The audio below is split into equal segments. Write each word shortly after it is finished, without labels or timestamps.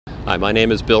Hi, my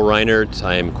name is Bill Reinert.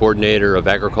 I am Coordinator of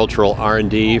Agricultural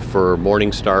R&D for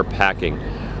Morningstar Packing.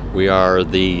 We are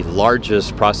the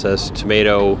largest processed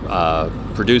tomato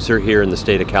producer here in the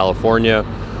state of California.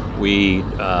 We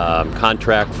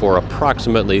contract for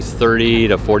approximately 30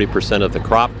 to 40% of the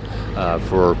crop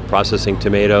for processing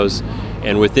tomatoes.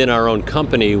 And within our own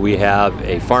company, we have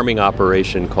a farming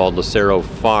operation called Lucero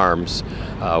Farms,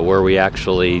 where we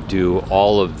actually do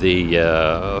all of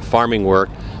the farming work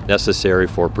necessary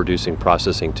for producing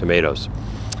processing tomatoes.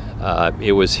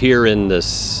 It was here in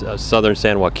this southern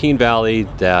San Joaquin Valley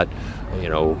that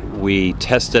we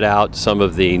tested out some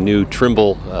of the new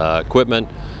Trimble equipment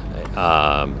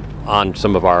on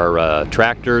some of our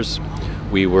tractors.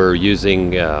 We were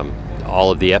using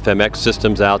all of the FMX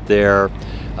systems out there,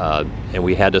 and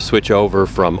we had to switch over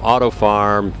from Auto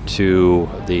Farm to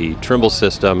the Trimble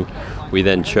system. We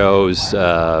then chose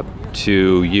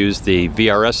to use the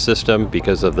VRS system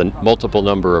because of the multiple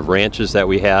number of ranches that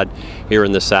we had here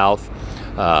in the south,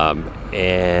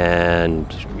 and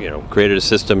created a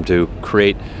system to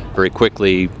create very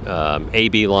quickly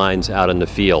AB lines out in the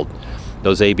field.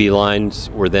 Those AB lines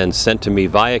were then sent to me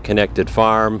via Connected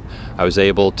Farm. I was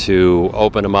able to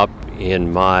open them up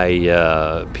in my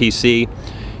PC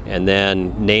and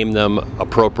then name them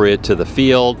appropriate to the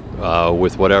field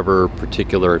with whatever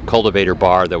particular cultivator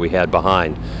bar that we had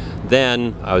behind.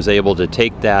 Then I was able to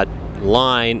take that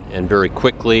line and very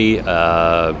quickly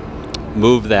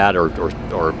move that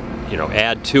or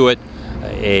add to it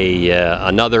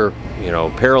another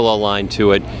parallel line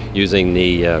to it using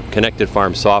the Connected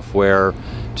Farm software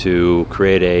to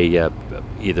create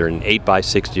either an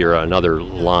 8x60 or another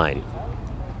line.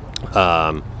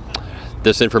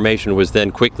 This information was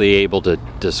then quickly able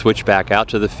to switch back out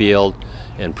to the field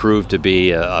and proved to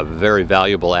be a very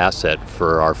valuable asset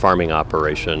for our farming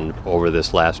operation over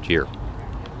this last year.